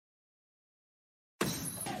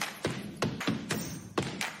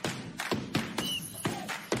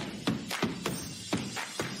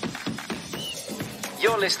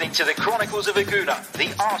You're listening to the Chronicles of Aguna,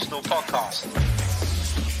 the Arsenal podcast.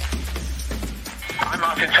 I'm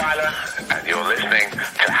Martin Tyler, and you're listening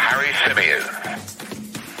to Harry Symeou.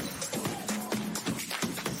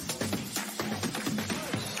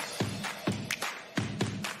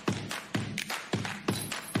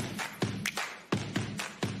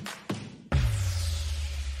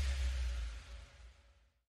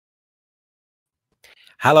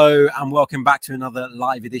 Hello and welcome back to another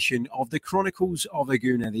live edition of the Chronicles of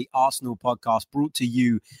Aguna, the Arsenal podcast brought to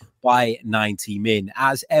you by 90 Min.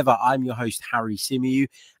 As ever, I'm your host, Harry Symeou,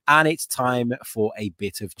 and it's time for a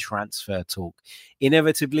bit of transfer talk.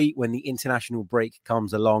 Inevitably, when the international break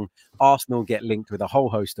comes along, Arsenal get linked with a whole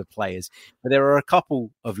host of players, but there are a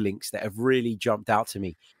couple of links that have really jumped out to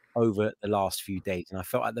me over the last few days, and I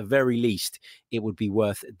felt at the very least it would be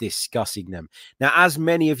worth discussing them. Now, as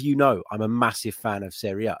many of you know, I'm a massive fan of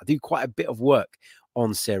Serie A. I do quite a bit of work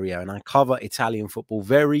on Serie A, and I cover Italian football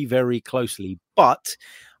very, very closely, but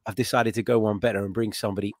I've decided to go one better and bring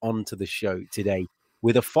somebody onto the show today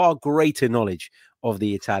with a far greater knowledge of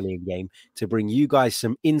the Italian game to bring you guys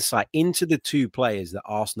some insight into the two players that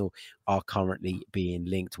Arsenal are currently being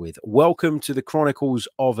linked with. Welcome to the Chronicles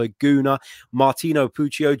of Aguna. Martino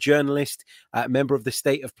Puccio, journalist, member of the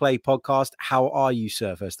State of Play podcast. How are you,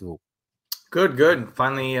 sir, first of all? Good.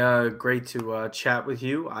 Finally, great to chat with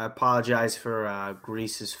you. I apologize for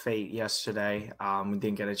Greece's fate yesterday. We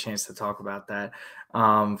didn't get a chance to talk about that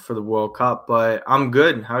for the World Cup, but I'm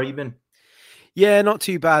good. How have you been? Yeah, not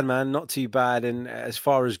too bad, man. Not too bad. And as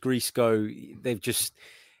far as Greece go, they've just,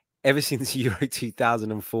 ever since Euro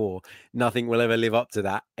 2004, nothing will ever live up to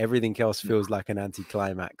that. Everything else feels like an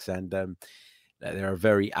anticlimax. And they're a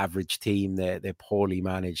very average team. They're poorly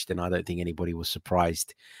managed. And I don't think anybody was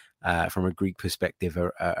surprised from a Greek perspective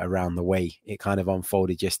around the way it kind of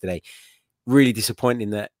unfolded yesterday. Really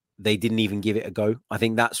disappointing that they didn't even give it a go. I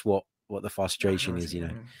think that's what the frustration is, you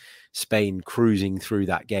know. Spain cruising through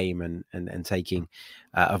that game and taking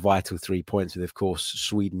a vital 3 points with, of course,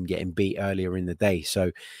 Sweden getting beat earlier in the day. So,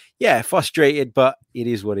 yeah, frustrated, but it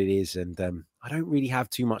is what it is. And I don't really have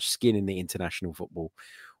too much skin in the international football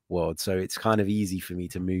world, so it's kind of easy for me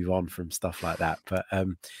to move on from stuff like that. But,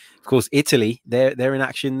 of course, Italy, they're in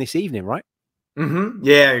action this evening, right? Mm-hmm.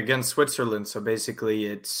 Yeah, against Switzerland. So basically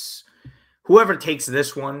it's whoever takes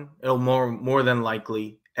this one, it'll more than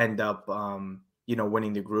likely end up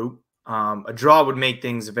winning the group. A draw would make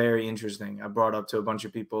things very interesting. I brought up to a bunch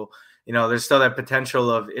of people, there's still that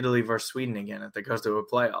potential of Italy versus Sweden again if it goes to a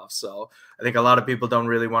playoff. So I think a lot of people don't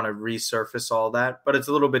really want to resurface all that, but it's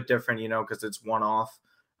a little bit different, because it's one off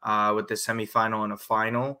with the semifinal and a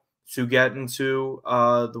final to get into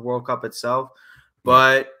the World Cup itself.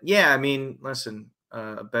 But yeah, I mean, listen,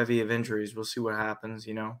 a bevy of injuries. We'll see what happens,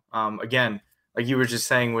 Again, like you were just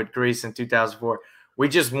saying with Greece in 2004, we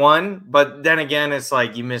just won, but then again, it's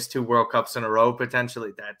like you missed 2 World Cups in a row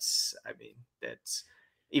potentially. That's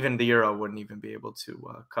even the Euro wouldn't even be able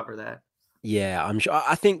to cover that. Yeah, I'm sure.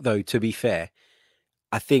 I think, though, to be fair,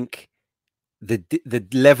 I think the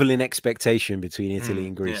level in expectation between Italy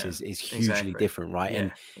and Greece is hugely different, right?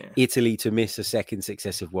 And Italy to miss a second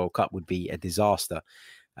successive World Cup would be a disaster,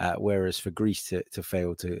 whereas for Greece to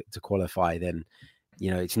fail to qualify, then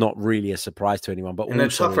it's not really a surprise to anyone. But in a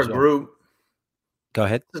tougher group. Go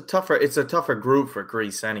ahead. It's a tougher group for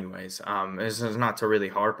Greece anyways. It's not to really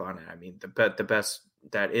harp on it. I mean, the best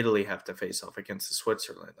that Italy have to face off against is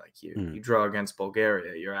Switzerland. Like you draw against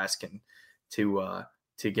Bulgaria, you're asking to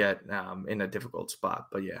get in a difficult spot.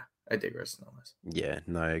 But yeah, I digress nonetheless. Yeah,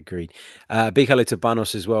 no, agreed. Big hello to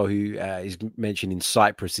Banos as well, who is mentioning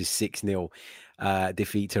Cyprus's 6-0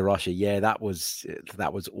 defeat to Russia. Yeah, that was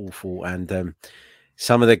awful. And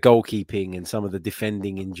some of the goalkeeping and some of the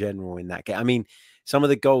defending in general in that game. I mean, some of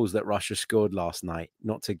the goals that Russia scored last night,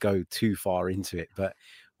 not to go too far into it, but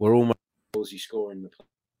were almost goals you score in the play.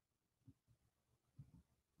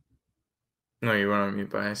 No, you went on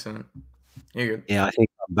mute by accident. You're good. Yeah, I think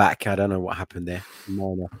I'm back. I don't know what happened there.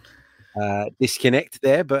 Minor disconnect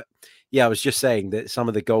there, but yeah, I was just saying that some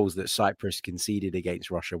of the goals that Cyprus conceded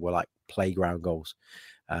against Russia were like playground goals,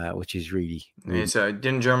 which is really. So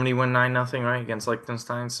didn't Germany win 9-0 right against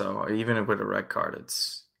Liechtenstein? So even with a red card,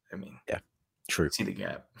 yeah. True. See the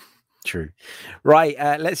gap. True. Right.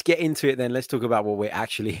 Let's get into it then. Let's talk about what we're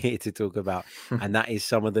actually here to talk about. And that is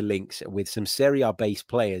some of the links with some Serie A based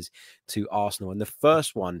players to Arsenal. And the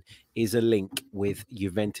first one is a link with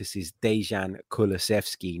Juventus's Dejan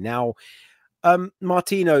Kulusevski. Now,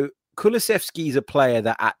 Martino, Kulusevski is a player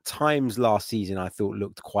that at times last season I thought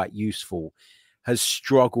looked quite useful, has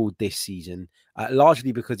struggled this season,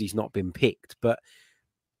 largely because he's not been picked. But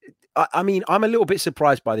I mean, I'm a little bit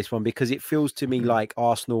surprised by this one because it feels to me like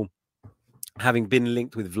Arsenal, having been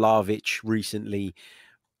linked with Vlahovic recently,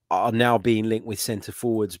 are now being linked with centre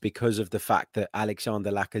forwards because of the fact that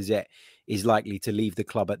Alexander Lacazette is likely to leave the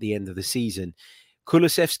club at the end of the season.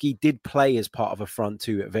 Kulusevski did play as part of a front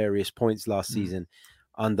two at various points last season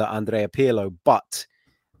under Andrea Pirlo, but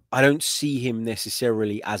I don't see him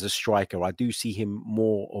necessarily as a striker. I do see him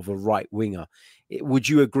more of a right winger. Would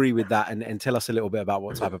you agree with that? And tell us a little bit about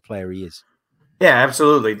what type of player he is. Yeah,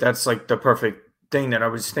 absolutely. That's like the perfect thing that I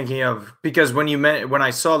was thinking of, because when I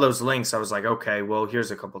saw those links, I was like, okay, well,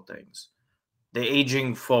 here's a couple things. The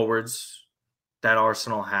aging forwards that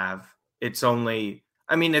Arsenal have, it's only,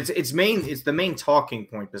 I mean, it's the main talking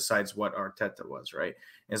point besides what Arteta was, right?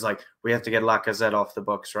 It's like, we have to get Lacazette off the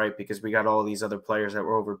books, right? Because we got all these other players that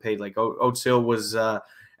were overpaid. Like Özil was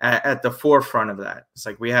at the forefront of that. It's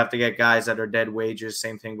like, we have to get guys that are dead wages.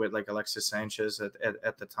 Same thing with like Alexis Sanchez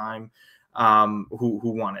at the time, who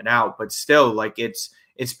wanted out. But still, like, it's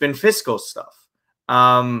been fiscal stuff.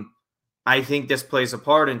 I think this plays a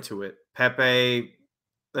part into it. Pepe,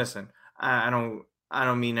 listen, I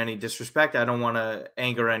don't mean any disrespect. I don't want to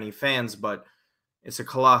anger any fans, but it's a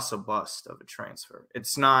colossal bust of a transfer.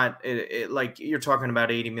 It's not like you're talking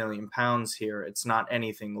about 80 million pounds here. It's not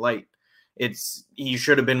anything light. He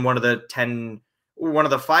should have been one of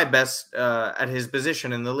the 5 best at his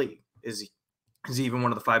position in the league. Is he even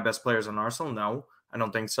one of the 5 best players on Arsenal? No, I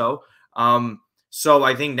don't think so. So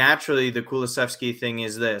I think naturally the Kulusevski thing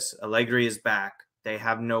is this: Allegri is back. They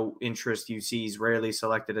have no interest. You see, he's rarely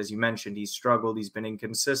selected, as you mentioned. He's struggled. He's been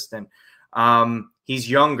inconsistent. He's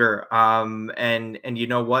younger. And you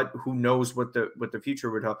know what? Who knows what the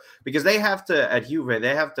future would hold? Because they have to, at Juve,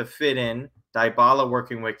 they have to fit in Dybala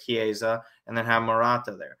working with Chiesa and then have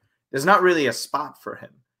Morata there. There's not really a spot for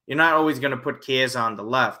him. You're not always going to put Chiesa on the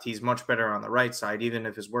left. He's much better on the right side, even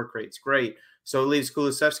if his work rate's great. So it leaves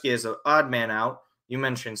Kulusevski as an odd man out. You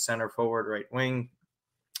mentioned center forward, right wing.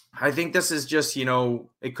 I think this is just,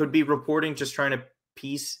 it could be reporting, just trying to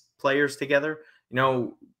piece players together.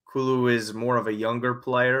 Kulu is more of a younger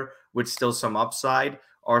player with still some upside.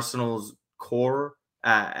 Arsenal's core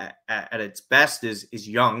at its best is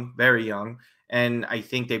young, very young. And I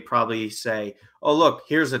think they probably say, oh, look,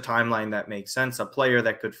 here's a timeline that makes sense, a player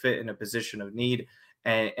that could fit in a position of need,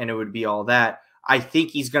 and it would be all that. I think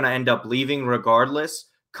he's going to end up leaving regardless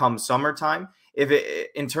come summertime.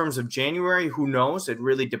 In terms of January, who knows? It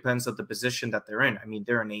really depends on the position that they're in. I mean,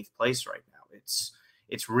 they're in 8th place right now.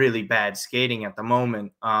 It's really bad skating at the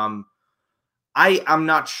moment. I'm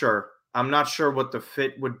not sure. I'm not sure what the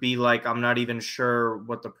fit would be like. I'm not even sure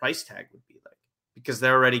what the price tag would be like, because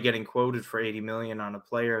they're already getting quoted for 80 million on a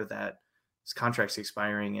player that his contract's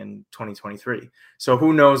expiring in 2023. So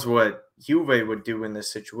who knows what Juve would do in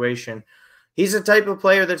this situation. He's a type of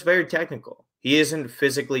player that's very technical. He isn't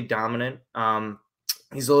physically dominant.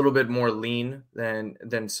 He's a little bit more lean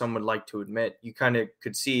than some would like to admit. You kind of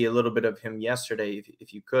could see a little bit of him yesterday,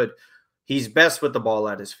 if you could. He's best with the ball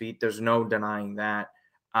at his feet. There's no denying that.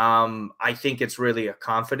 I think it's really a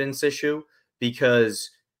confidence issue,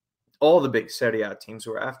 because all the big Serie A teams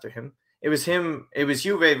were after him. It was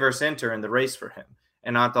Juve versus Inter in the race for him.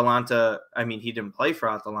 And Atalanta, I mean, he didn't play for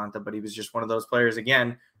Atalanta, but he was just one of those players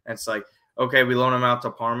again. It's like, okay, we loan him out to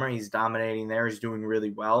Parma. He's dominating there. He's doing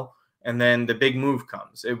really well. And then the big move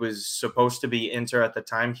comes. It was supposed to be Inter at the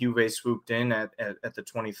time. Juve swooped in at the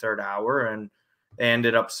 23rd hour, and they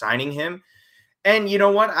ended up signing him. And you know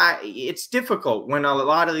what? It's difficult when a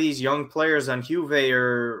lot of these young players on Juve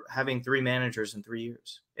are having 3 managers in 3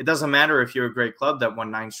 years. It doesn't matter if you're a great club that won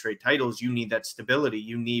 9 straight titles. You need that stability.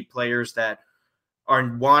 You need players that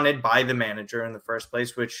are wanted by the manager in the first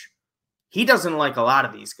place, which he doesn't like a lot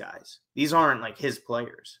of these guys. These aren't like his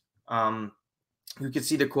players. You could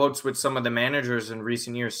see the quotes with some of the managers in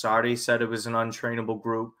recent years. Sarri said it was an untrainable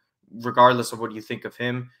group, regardless of what you think of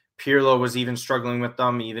him. Pirlo was even struggling with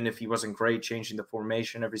them, even if he wasn't great, changing the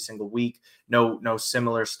formation every single week. No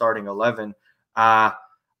similar starting 11. I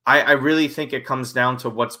really think it comes down to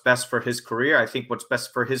what's best for his career. I think what's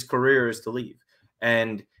best for his career is to leave.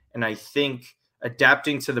 And I think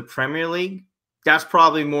adapting to the Premier League, that's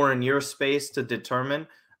probably more in your space to determine.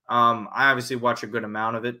 I obviously watch a good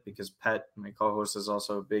amount of it because Pet, my co-host, is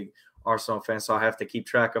also a big Arsenal fan, so I have to keep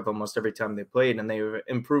track of almost every time they played, and they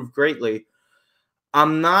improved greatly.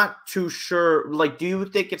 I'm not too sure. Like, do you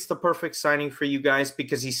think it's the perfect signing for you guys?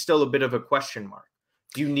 Because he's still a bit of a question mark.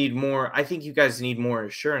 Do you need more? I think you guys need more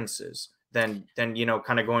assurances than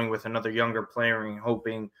kind of going with another younger player and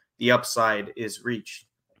hoping the upside is reached.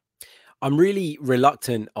 I'm really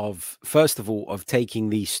reluctant first of all, of taking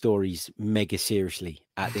these stories mega seriously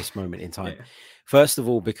at this moment in time. Yeah. First of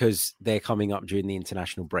all, because they're coming up during the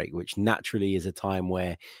international break, which naturally is a time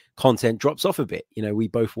where content drops off a bit. You know, we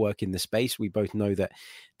both work in the space. We both know that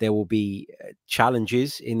there will be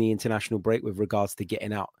challenges in the international break with regards to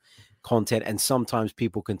getting out content. And sometimes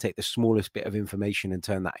people can take the smallest bit of information and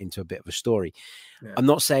turn that into a bit of a story. Yeah. I'm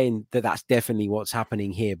not saying that that's definitely what's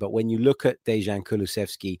happening here, but when you look at Dejan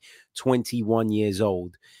Kulusevski, 21 years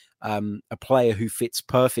old, a player who fits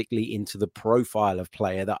perfectly into the profile of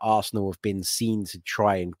player that Arsenal have been seen to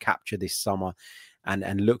try and capture this summer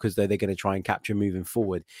and look as though they're going to try and capture moving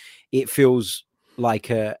forward, it feels like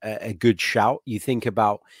a good shout. You think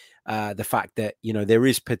about the fact that, you know, there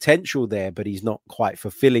is potential there, but he's not quite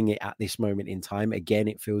fulfilling it at this moment in time. Again,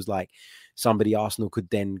 it feels like somebody Arsenal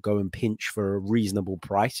could then go and pinch for a reasonable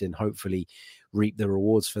price and hopefully reap the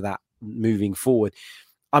rewards for that moving forward.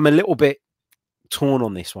 I'm a little bit torn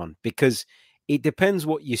on this one because it depends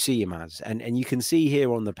what you see him as. And you can see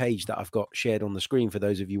here on the page that I've got shared on the screen for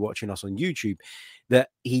those of you watching us on YouTube that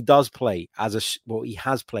he does play he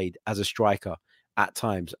has played as a striker at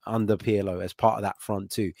times under Pirlo as part of that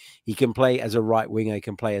front two. He can play as a right winger, he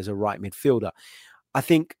can play as a right midfielder. I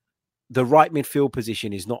think the right midfield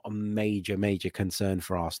position is not a major concern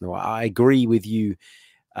for Arsenal. I agree with you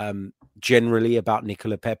generally about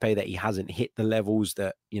Nicola Pepe, that he hasn't hit the levels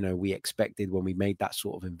that, you know, we expected when we made that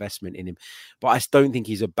sort of investment in him. But I don't think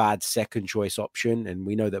he's a bad second choice option. And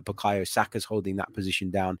we know that Bukayo Saka's holding that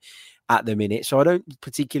position down at the minute. So I don't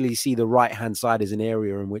particularly see the right-hand side as an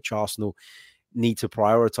area in which Arsenal need to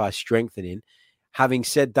prioritize strengthening. Having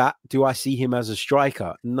said that, do I see him as a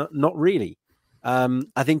striker? Not really.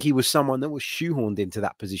 I think he was someone that was shoehorned into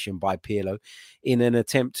that position by Pirlo in an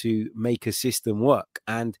attempt to make a system work.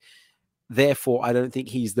 And therefore, I don't think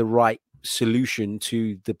he's the right solution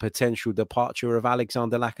to the potential departure of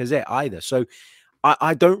Alexander Lacazette either. So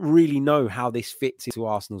I don't really know how this fits into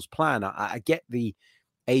Arsenal's plan. I get the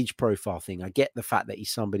age profile thing. I get the fact that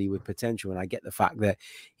he's somebody with potential, and I get the fact that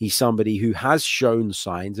he's somebody who has shown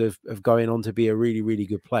signs of going on to be a really, really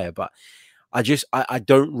good player. But I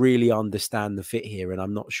don't really understand the fit here, and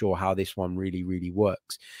I'm not sure how this one really, really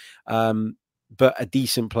works. But a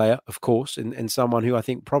decent player, of course, and someone who I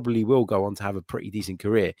think probably will go on to have a pretty decent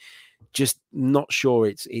career. Just not sure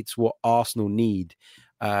it's what Arsenal need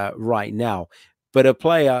right now. But a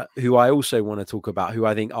player who I also want to talk about, who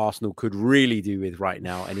I think Arsenal could really do with right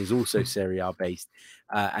now, and is also Serie A based,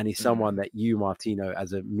 and is someone that you, Martino,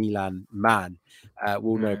 as a Milan man,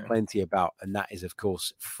 will know plenty about, and that is, of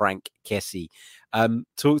course, Franck Kessie.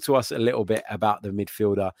 Talk to us a little bit about the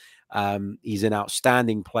midfielder. He's an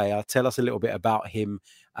outstanding player. Tell us a little bit about him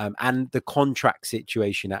and the contract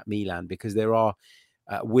situation at Milan, because there are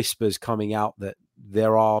whispers coming out that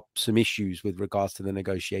there are some issues with regards to the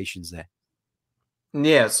negotiations there.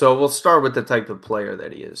 Yeah, so we'll start with the type of player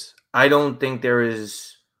that he is. I don't think there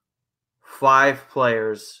is 5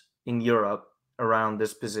 players in Europe around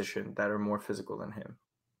this position that are more physical than him,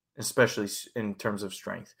 especially in terms of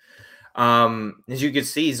strength. As you can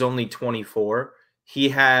see, he's only 24. He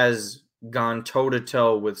has gone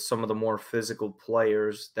toe-to-toe with some of the more physical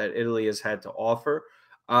players that Italy has had to offer.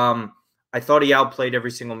 I thought he outplayed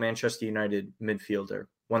every single Manchester United midfielder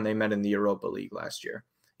when they met in the Europa League last year.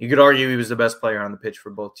 You could argue he was the best player on the pitch for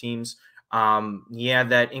both teams. He had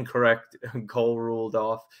that incorrect goal ruled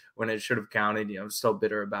off when it should have counted. You know, I'm still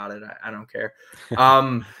bitter about it. I don't care.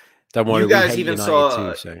 Don't worry, you guys even United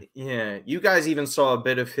saw, too, so. Yeah, you guys even saw a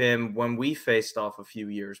bit of him when we faced off a few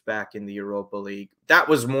years back in the Europa League. That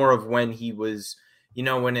was more of when he was, you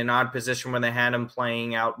know, in an odd position when they had him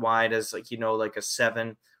playing out wide as like a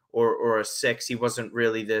 7 or a 6. He wasn't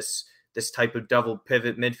really this type of double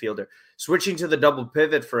pivot midfielder. Switching to the double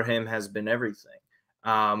pivot for him has been everything.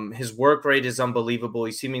 His work rate is unbelievable.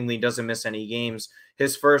 He seemingly doesn't miss any games.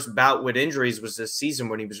 His first bout with injuries was this season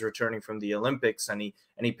when he was returning from the Olympics, and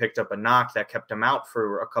he picked up a knock that kept him out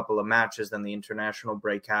for a couple of matches. Then the international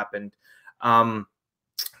break happened.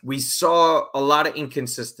 We saw a lot of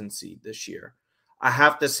inconsistency this year. I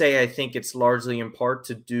have to say, I think it's largely in part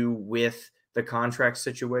to do with the contract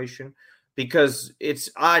situation, because it's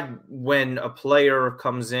odd when a player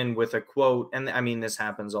comes in with a quote, and I mean, this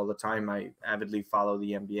happens all the time. I avidly follow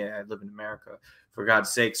the NBA. I live in America, for God's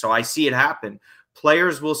sake. So I see it happen.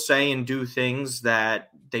 Players will say and do things that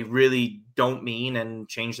they really don't mean and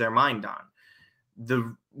change their mind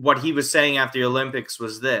on. What he was saying after the Olympics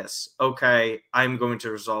was this: okay, I'm going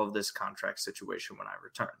to resolve this contract situation when I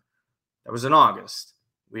return. That was in August.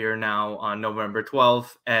 We are now on November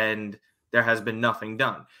 12th, and there has been nothing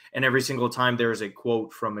done. And every single time there is a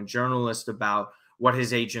quote from a journalist about what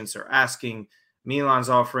his agents are asking. Milan's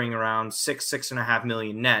offering around 6.5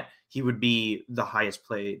 million net. He would be the highest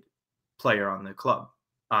paid player on the club,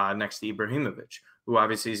 next to Ibrahimovic, who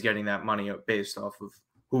obviously is getting that money based off of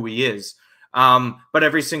who he is. But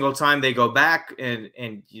every single time they go back and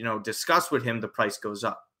discuss with him, the price goes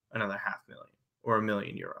up another 500,000 or €1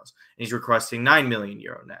 million. And he's requesting €9 million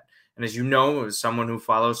net. And as you know, as someone who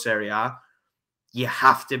follows Serie A, you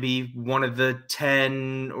have to be one of the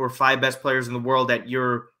 10 or 5 best players in the world at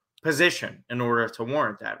your position in order to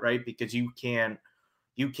warrant that, right? Because you can't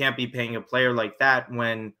be paying a player like that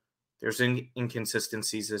when there's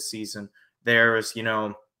inconsistencies this season. There's,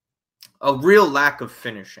 a real lack of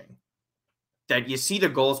finishing. That you see the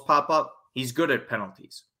goals pop up, he's good at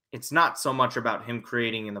penalties. It's not so much about him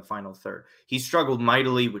creating in the final third. He struggled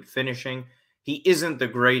mightily with finishing. He isn't the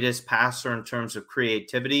greatest passer in terms of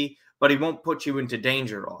creativity, but he won't put you into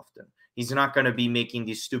danger often. He's not going to be making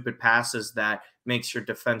these stupid passes that makes your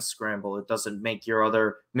defense scramble. It doesn't make your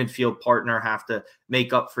other midfield partner have to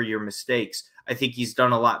make up for your mistakes. I think he's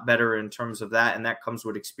done a lot better in terms of that, and that comes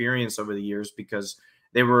with experience over the years because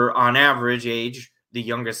they were, on average age, the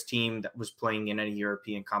youngest team that was playing in any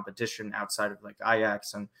European competition outside of like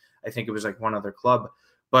Ajax, and I think it was like one other club.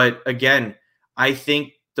 But again, I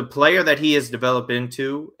think the player that he has developed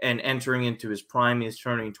into and entering into his prime, he's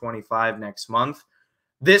turning 25 next month.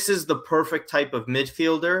 This is the perfect type of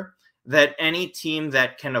midfielder that any team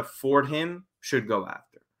that can afford him should go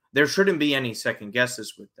after. There shouldn't be any second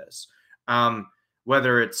guesses with this.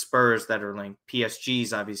 Whether it's Spurs that are linked,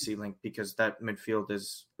 PSG's obviously linked because that midfield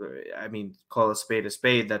is, call a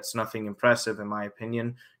spade. That's nothing impressive in my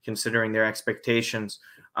opinion, considering their expectations.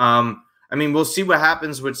 We'll see what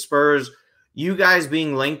happens with Spurs. You guys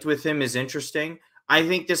being linked with him is interesting. I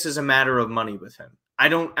think this is a matter of money with him. I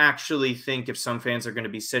don't actually think if some fans are going to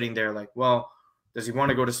be sitting there like, well, does he want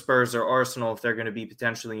to go to Spurs or Arsenal if they're going to be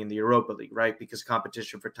potentially in the Europa League, right? Because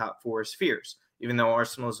competition for top 4 is fierce, even though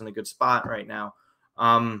Arsenal is in a good spot right now.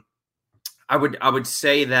 I would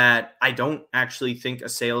say that I don't actually think a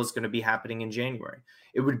sale is going to be happening in January.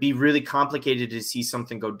 It would be really complicated to see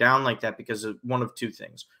something go down like that because of one of two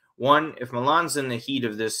things. One, if Milan's in the heat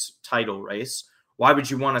of this title race, why would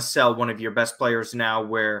you want to sell one of your best players now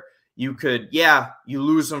where you could, you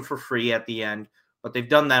lose them for free at the end, but they've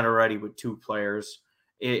done that already with 2 players.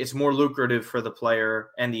 It's more lucrative for the player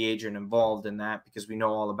and the agent involved in that because we know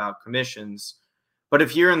all about commissions. But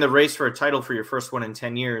if you're in the race for a title for your first one in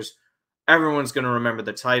 10 years, everyone's going to remember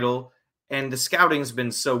the title. And the scouting's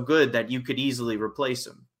been so good that you could easily replace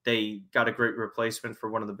him. They got a great replacement for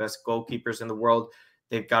one of the best goalkeepers in the world.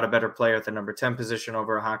 They've got a better player at the number 10 position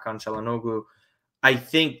over Hakan Çalhanoğlu. I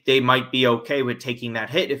think they might be okay with taking that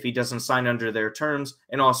hit if he doesn't sign under their terms.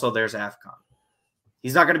 And also there's AFCON.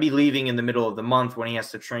 He's not going to be leaving in the middle of the month when he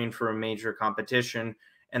has to train for a major competition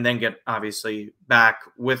and then get obviously back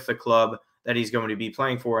with the club that he's going to be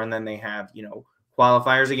playing for. And then they have,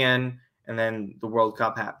 qualifiers again, and then the World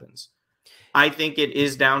Cup happens. I think it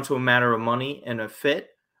is down to a matter of money and a fit.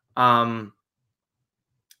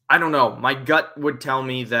 I don't know. My gut would tell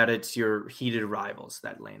me that it's your heated rivals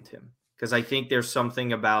that land him. Because I think there's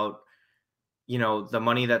something about, the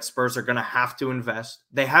money that Spurs are going to have to invest.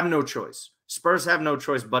 They have no choice. Spurs have no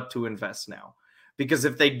choice but to invest now. Because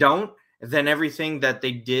if they don't, then everything that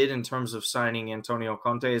they did in terms of signing Antonio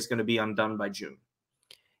Conte is going to be undone by June.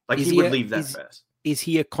 Like he would leave that fast. Is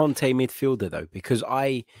he a Conte midfielder though? Because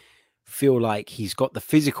I feel like he's got the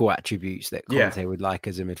physical attributes that Conte would like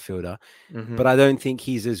as a midfielder, but I don't think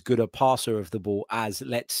he's as good a passer of the ball as,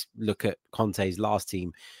 let's look at Conte's last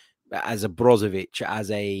team, as a Brozovic,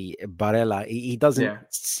 as a Barella. He doesn't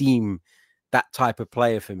seem that type of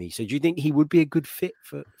player for me. So do you think he would be a good fit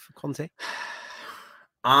for Conte?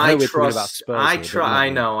 I trust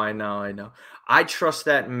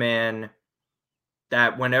that man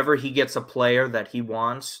that whenever he gets a player that he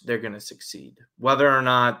wants, they're going to succeed. Whether or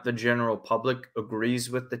not the general public agrees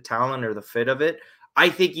with the talent or the fit of it, I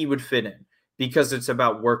think he would fit in because it's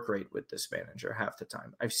about work rate with this manager half the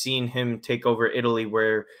time. I've seen him take over Italy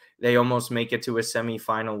where they almost make it to a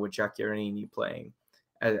semifinal with Giaccherini playing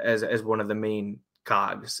as one of the main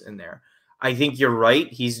cogs in there. I think you're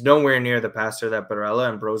right. He's nowhere near the passer that Barella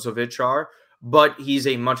and Brozovic are, but he's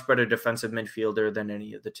a much better defensive midfielder than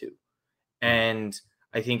any of the two. And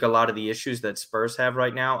I think a lot of the issues that Spurs have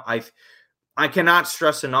right now, I cannot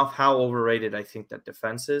stress enough how overrated I think that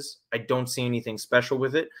defense is. I don't see anything special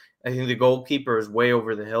with it. I think the goalkeeper is way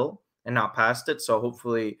over the hill and not past it. So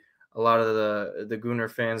hopefully a lot of the Gunnar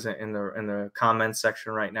fans in the comments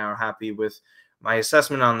section right now are happy with my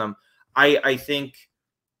assessment on them. I think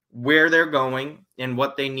where they're going and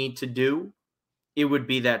what they need to do, it would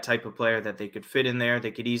be that type of player that they could fit in there.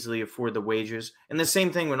 They could easily afford the wages. And the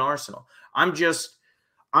same thing with Arsenal. I'm just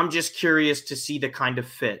curious to see the kind of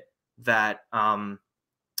fit that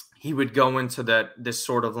he would go into this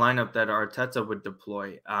sort of lineup that Arteta would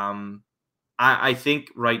deploy. I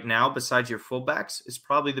think right now, besides your fullbacks, is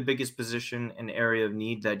probably the biggest position and area of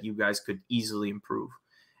need that you guys could easily improve.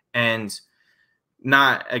 And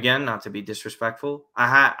not to be disrespectful,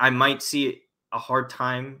 I might see a hard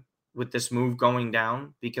time with this move going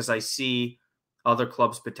down because I see other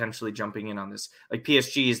clubs potentially jumping in on this. Like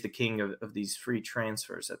PSG is the king of these free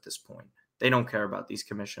transfers at this point. They don't care about these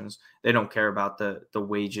commissions. They don't care about the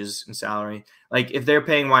wages and salary. Like if they're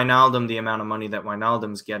paying Wijnaldum the amount of money that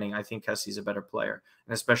Wijnaldum's getting, I think Kessie's a better player.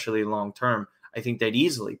 And especially long term, I think they'd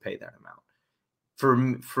easily pay that amount.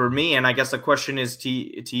 For me, and I guess the question is to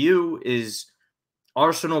you, is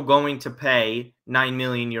Arsenal going to pay 9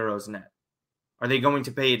 million euros net? Are they going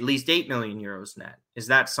to pay at least 8 million euros net? Is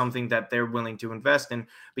that something that they're willing to invest in?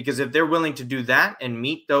 Because if they're willing to do that and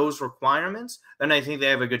meet those requirements, then I think they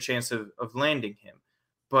have a good chance of landing him.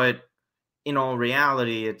 But in all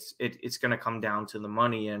reality, it's going to come down to the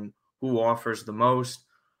money and who offers the most.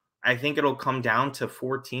 I think it'll come down to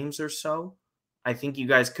 4 teams or so. I think you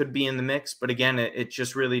guys could be in the mix. But again, it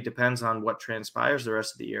just really depends on what transpires the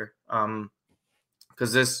rest of the year.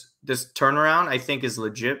 Because this turnaround, I think, is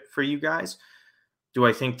legit for you guys. Do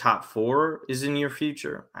I think top 4 is in your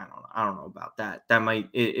future? I don't know about that. That might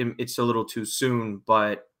it's a little too soon,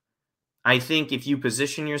 but I think if you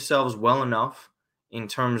position yourselves well enough in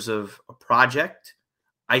terms of a project,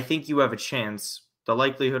 I think you have a chance. The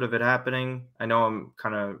likelihood of it happening, I know I'm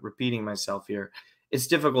kind of repeating myself here. It's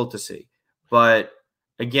difficult to see. But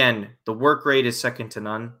again, the work rate is second to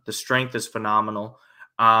none. The strength is phenomenal.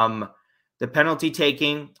 The penalty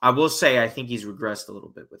taking, I will say, I think he's regressed a little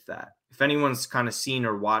bit with that. If anyone's kind of seen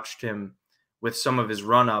or watched him with some of his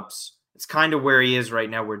run-ups, it's kind of where he is right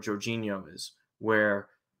now, where Jorginho is. Where,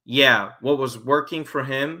 yeah, what was working for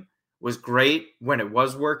him was great when it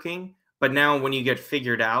was working. But now when you get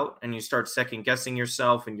figured out and you start second-guessing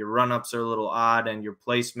yourself and your run-ups are a little odd and your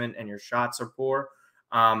placement and your shots are poor,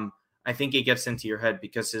 I think it gets into your head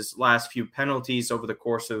because his last few penalties over the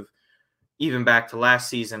course of even back to last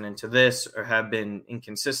season and to this have been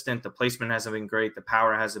inconsistent. The placement hasn't been great. The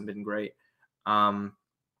power hasn't been great. I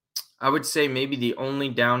would say maybe the only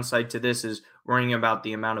downside to this is worrying about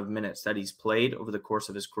the amount of minutes that he's played over the course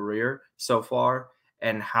of his career so far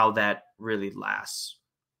and how that really lasts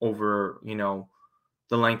over,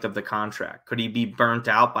 the length of the contract. Could he be burnt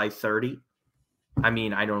out by 30? I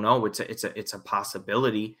mean, I don't know. It's a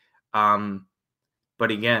possibility. But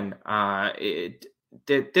again,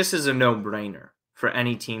 this is a no-brainer for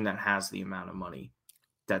any team that has the amount of money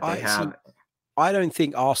that they have. I don't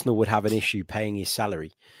think Arsenal would have an issue paying his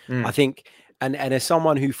salary. I think, and as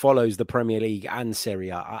someone who follows the Premier League and Serie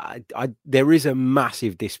A, there is a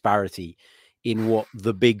massive disparity in what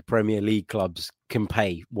the big Premier League clubs can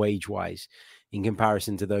pay wage-wise in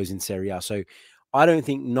comparison to those in Serie A. So I don't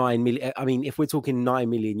think 9 million. I mean, if we're talking 9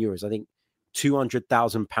 million euros, I think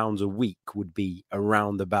 £200,000 a week would be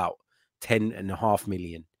around about 10.5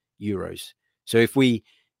 million euros. So if we,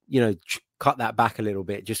 cut that back a little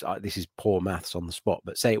bit, just this is poor maths on the spot,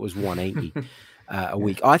 but say it was 180 a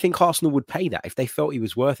week, I think Arsenal would pay that if they felt he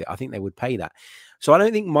was worth it. I think they would pay that. So I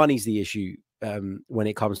don't think money's the issue when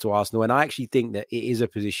it comes to Arsenal, and I actually think that it is a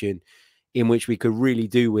position in which we could really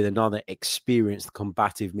do with another experienced,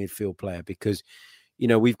 combative midfield player because.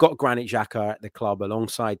 We've got Granit Xhaka at the club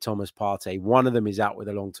alongside Thomas Partey. One of them is out with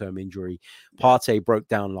a long-term injury. Partey broke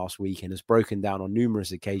down last week and has broken down on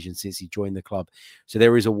numerous occasions since he joined the club. So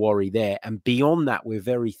there is a worry there. And beyond that, we're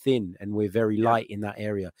very thin and we're very light in that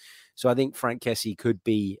area. So I think Franck Kessie could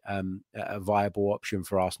be a viable option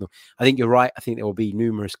for Arsenal. I think you're right. I think there will be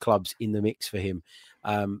numerous clubs in the mix for him.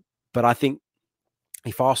 But I think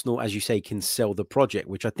if Arsenal, as you say, can sell the project,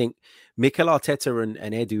 which I think Mikel Arteta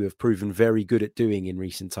and Edu have proven very good at doing in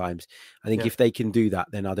recent times, I think if they can do that,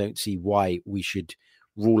 then I don't see why we should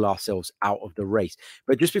rule ourselves out of the race.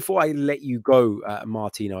 But just before I let you go,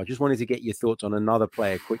 Martino, I just wanted to get your thoughts on another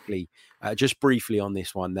player quickly, just briefly on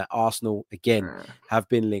this one that Arsenal, again, have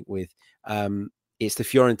been linked with. It's the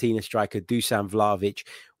Fiorentina striker, Dusan Vlahovic.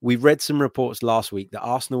 We read some reports last week that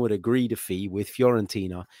Arsenal had agreed a fee with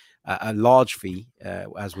Fiorentina, a large fee,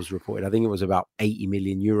 as was reported. I think it was about 80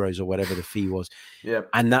 million euros or whatever the fee was.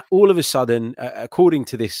 And that all of a sudden, according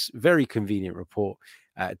to this very convenient report,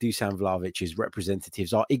 Dusan Vlahovic's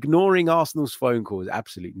representatives are ignoring Arsenal's phone calls.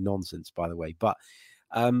 Absolute nonsense, by the way. But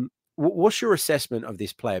what's your assessment of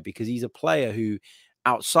this player? Because he's a player who,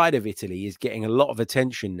 outside of Italy, is getting a lot of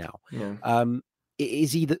attention now.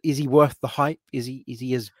 is he worth the hype? Is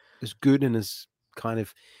he as good and as kind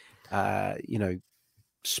of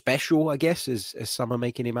special, I guess, as some are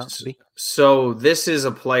making him out to be? So this is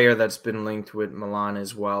a player that's been linked with Milan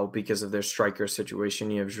as well because of their striker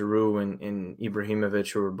situation. You have Giroud and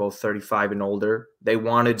Ibrahimovic, who are both 35 and older. They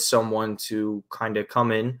wanted someone to kind of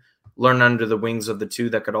come in, learn under the wings of the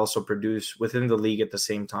two that could also produce within the league at the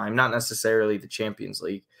same time, not necessarily the Champions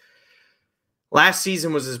League. Last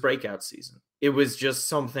season was his breakout season. It was just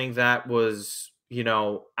something that was,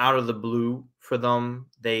 out of the blue for them.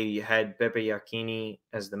 They had Pepe Iacchini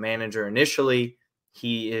as the manager initially.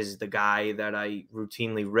 He is the guy that I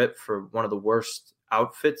routinely rip for one of the worst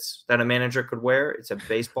outfits that a manager could wear. It's a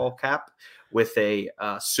baseball cap with a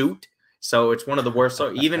suit. So it's one of the worst.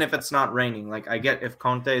 So even if it's not raining, like I get if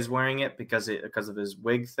Conte is wearing it because of his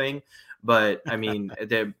wig thing. But I mean,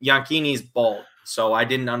 the Iacchini's bald. So I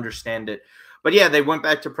didn't understand it. But yeah, they went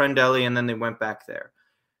back to Prandelli and then they went back there.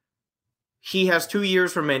 He has 2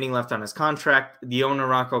 years remaining left on his contract. The owner,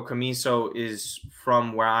 Rocco Camiso, is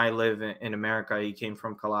from where I live in America. He came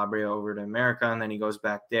from Calabria over to America, and then he goes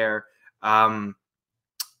back there.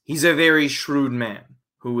 He's a very shrewd man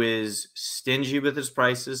who is stingy with his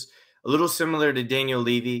prices, a little similar to Daniel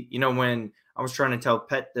Levy. When I was trying to tell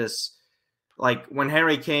Pet this, like when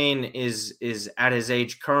Harry Kane is at his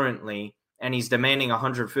age currently and he's demanding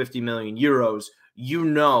 150 million euros,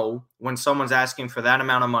 when someone's asking for that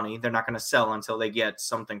amount of money, they're not going to sell until they get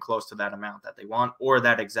something close to that amount that they want or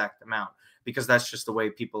that exact amount, because that's just the way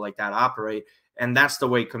people like that operate. And that's the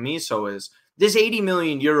way Camiso is. This 80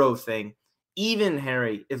 million euro thing, even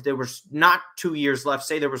Harry, if there was not 2 years left,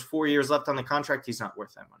 say there was 4 years left on the contract, he's not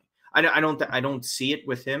worth that money. I don't see it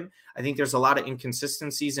with him. I think there's a lot of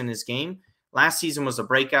inconsistencies in his game. Last season was a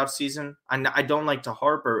breakout season. I don't like to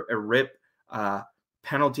harp or rip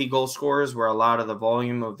penalty goal scorers where a lot of the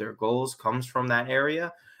volume of their goals comes from that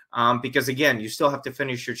area. Because again, you still have to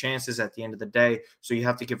finish your chances at the end of the day. So you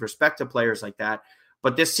have to give respect to players like that.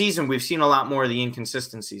 But this season, we've seen a lot more of the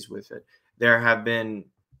inconsistencies with it. There have been,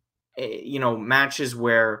 matches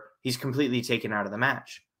where he's completely taken out of the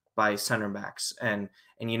match by center backs. And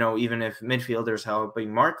even if midfielders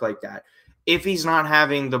helping mark like that, if he's not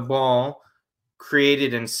having the ball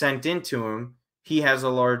created and sent into him, he has a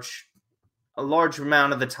large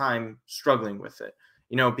amount of the time struggling with it,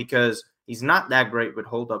 because he's not that great with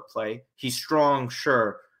hold-up play. He's strong,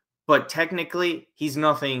 sure, but technically he's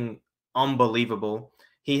nothing unbelievable.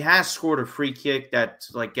 He has scored a free kick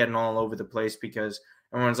that's like getting all over the place because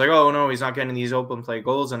everyone's like, oh, no, he's not getting these open play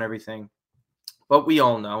goals and everything. But we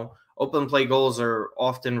all know open play goals are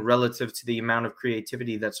often relative to the amount of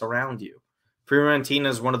creativity that's around you. Fiorentina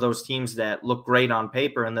is one of those teams that look great on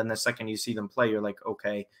paper, and then the second you see them play, you're like,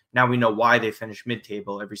 okay, now we know why they finish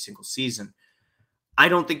mid-table every single season. I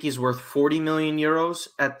don't think he's worth 40 million euros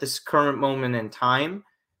at this current moment in time,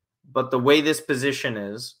 but the way this position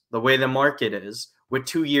is, the way the market is, with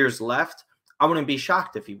 2 years left, I wouldn't be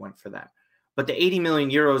shocked if he went for that. But the 80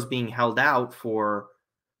 million euros being held out for,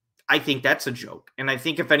 I think that's a joke. And I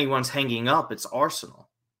think if anyone's hanging up, it's Arsenal.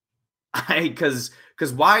 Because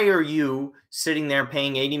why are you sitting there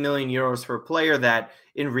paying 80 million euros for a player that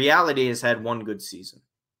in reality has had one good season?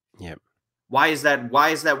 Yep. Why is that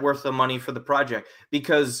worth the money for the project?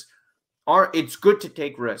 Because it's good to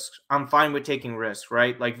take risks. I'm fine with taking risks,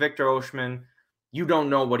 right? Like Victor Osimhen, you don't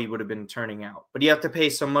know what he would have been turning out, but you have to pay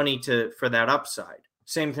some money for that upside.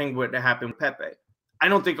 Same thing would happen with Pepe. I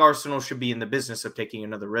don't think Arsenal should be in the business of taking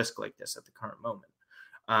another risk like this at the current moment.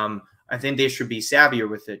 I think they should be savvier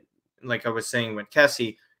with it. Like I was saying with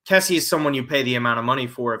Kessie is someone you pay the amount of money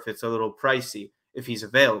for if it's a little pricey, if he's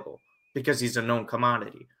available, because he's a known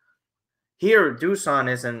commodity. Here, Dusan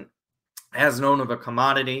isn't as known of a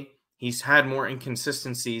commodity. He's had more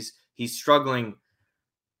inconsistencies. He's struggling.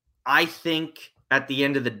 I think at the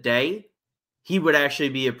end of the day, he would actually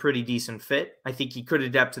be a pretty decent fit. I think he could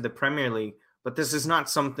adapt to the Premier League, but this is not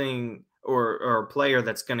something or a player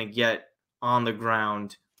that's going to get on the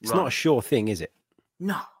ground. It's not a sure thing, is it?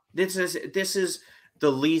 No. This is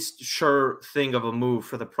the least sure thing of a move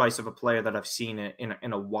for the price of a player that I've seen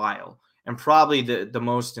in a while, and probably the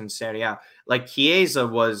most in Serie A. Like Chiesa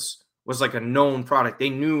was like a known product. They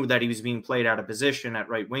knew that he was being played out of position at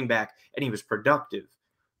right wing back, and he was productive.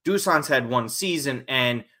 Dusan's had one season,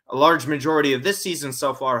 and a large majority of this season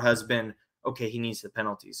so far has been, okay, he needs the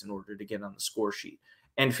penalties in order to get on the score sheet.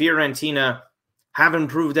 And Fiorentina have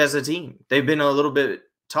improved as a team. They've been a little bit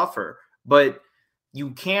tougher, but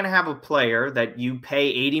you can't have a player that you pay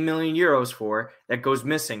 80 million euros for that goes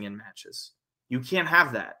missing in matches. You can't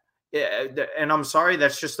have that. And I'm sorry,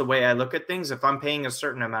 that's just the way I look at things. If I'm paying a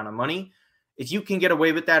certain amount of money If you can get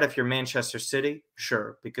away with that, if you're Manchester City,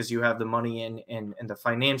 sure, because you have the money and the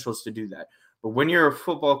financials to do that. But when you're a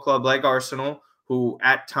football club like Arsenal, who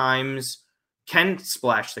at times can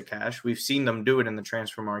splash the cash, we've seen them do it in the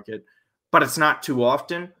transfer market, but it's not too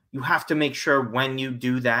often. You have to make sure when you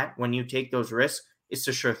do that, when you take those risks, it's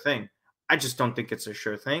a sure thing. I just don't think it's a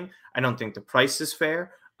sure thing. I don't think the price is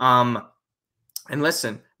fair. And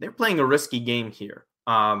listen, they're playing a risky game here,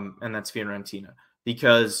 and that's Fiorentina.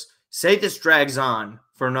 Because say this drags on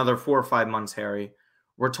for another 4 or 5 months, Harry,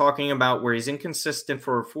 we're talking about where he's inconsistent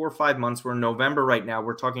for 4 or 5 months. We're in November right now.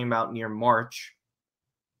 We're talking about near March,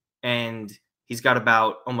 and he's got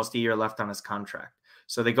about almost a year left on his contract.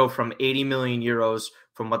 So they go from 80 million euros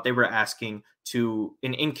from what they were asking to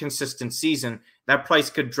an inconsistent season. That price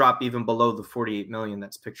could drop even below the 48 million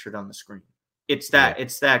that's pictured on the screen. It's that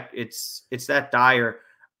dire.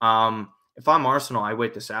 If I'm Arsenal, I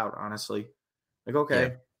wait this out, honestly. Like,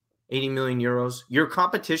 okay, 80 million euros. Your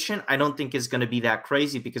competition, I don't think is going to be that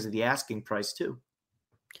crazy because of the asking price too.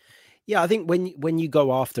 Yeah, I think when you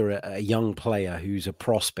go after a young player who's a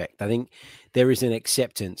prospect, I think there is an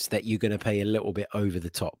acceptance that you're going to pay a little bit over the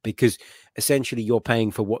top because essentially you're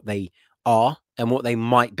paying for what they are and what they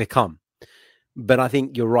might become. But I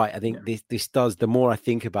think you're right. I think this does, the more I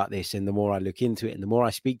think about this and the more I look into it and the more I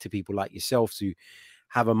speak to people like yourself who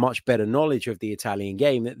have a much better knowledge of the Italian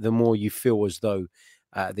game, the more you feel as though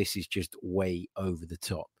this is just way over the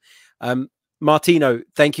top. Martino,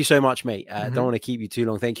 thank you so much, mate. Don't want to keep you too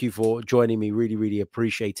long. Thank you for joining me. Really, really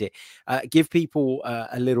appreciate it. Give people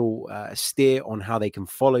a little steer on how they can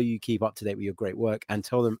follow you, keep up to date with your great work, and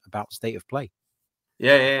tell them about State of Play.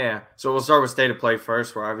 Yeah. So we'll start with State of Play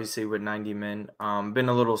first. We're obviously with 90 Min. Been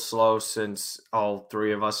a little slow since all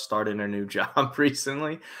three of us started a new job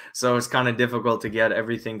recently. So it's kind of difficult to get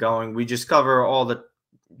everything going. We just cover all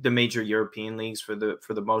the major European leagues for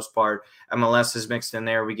the most part. MLS is mixed in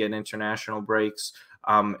there. We get international breaks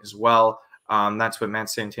as well. That's with Matt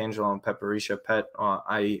Santangelo and Pepperisha. Pet,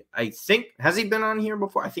 I think, has he been on here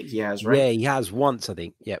before? I think he has, right? Yeah, he has once, I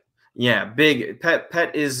think. Yep. Yeah, big.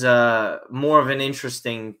 Pet is more of an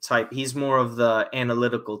interesting type. He's more of the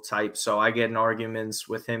analytical type. So I get in arguments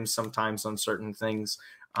with him sometimes on certain things.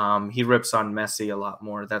 He rips on Messi a lot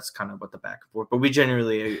more. That's kind of what the back and forth. But we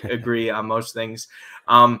generally agree on most things.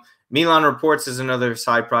 Milan Reports is another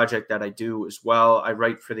side project that I do as well. I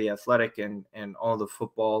write for The Athletic and all the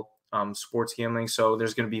football sports gambling. So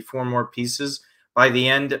there's going to be 4 more pieces by the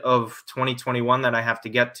end of 2021 that I have to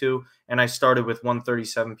get to. And I started with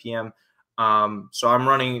 1:37 p.m. So I'm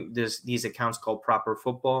running these accounts called Proper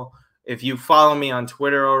Football. If you follow me on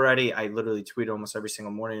Twitter already, I literally tweet almost every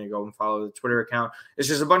single morning to go and follow the Twitter account. It's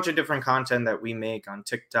just a bunch of different content that we make on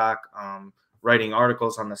TikTok, writing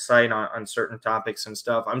articles on the site on certain topics and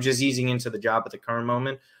stuff. I'm just easing into the job at the current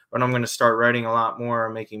moment, but I'm going to start writing a lot more,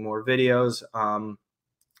 making more videos,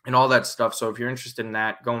 and all that stuff. So if you're interested in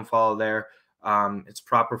that, go and follow there. It's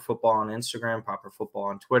Proper Football on Instagram, Proper Football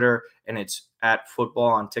on Twitter, and it's @football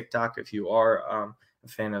on TikTok if you are a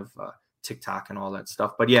fan of TikTok and all that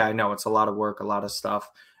stuff. But yeah, I know it's a lot of work, a lot of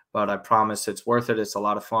stuff, but I promise it's worth it. It's a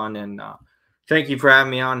lot of fun. And thank you for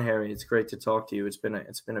having me on, Harry. It's great to talk to you. It's been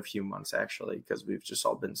a few months actually, because we've just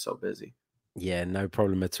all been so busy. Yeah, no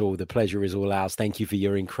problem at all. The pleasure is all ours. Thank you for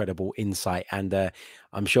your incredible insight. And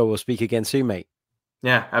I'm sure we'll speak again soon, mate.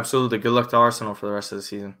 Yeah, absolutely. Good luck to Arsenal for the rest of the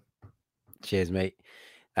season. Cheers, mate.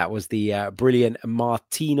 That was the brilliant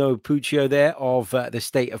Martino Puccio there of the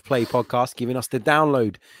State of Play podcast, giving us the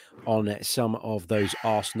download on some of those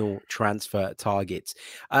Arsenal transfer targets.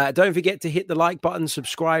 Don't forget to hit the like button,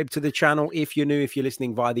 subscribe to the channel. If you're new, if you're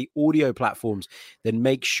listening via the audio platforms, then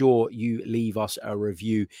make sure you leave us a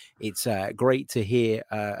review. It's great to hear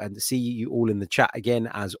and see you all in the chat again.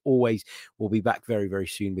 As always, we'll be back very, very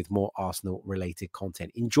soon with more Arsenal related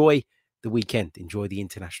content. Enjoy the weekend. Enjoy the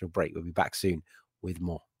international break. We'll be back soon with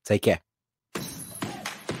more. Take care.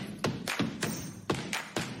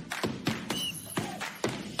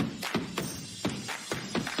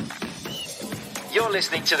 You're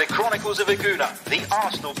listening to the Chronicles of Aguna, the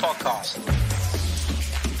Arsenal podcast.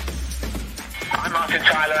 I'm Martin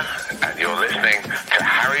Tyler, and you're listening to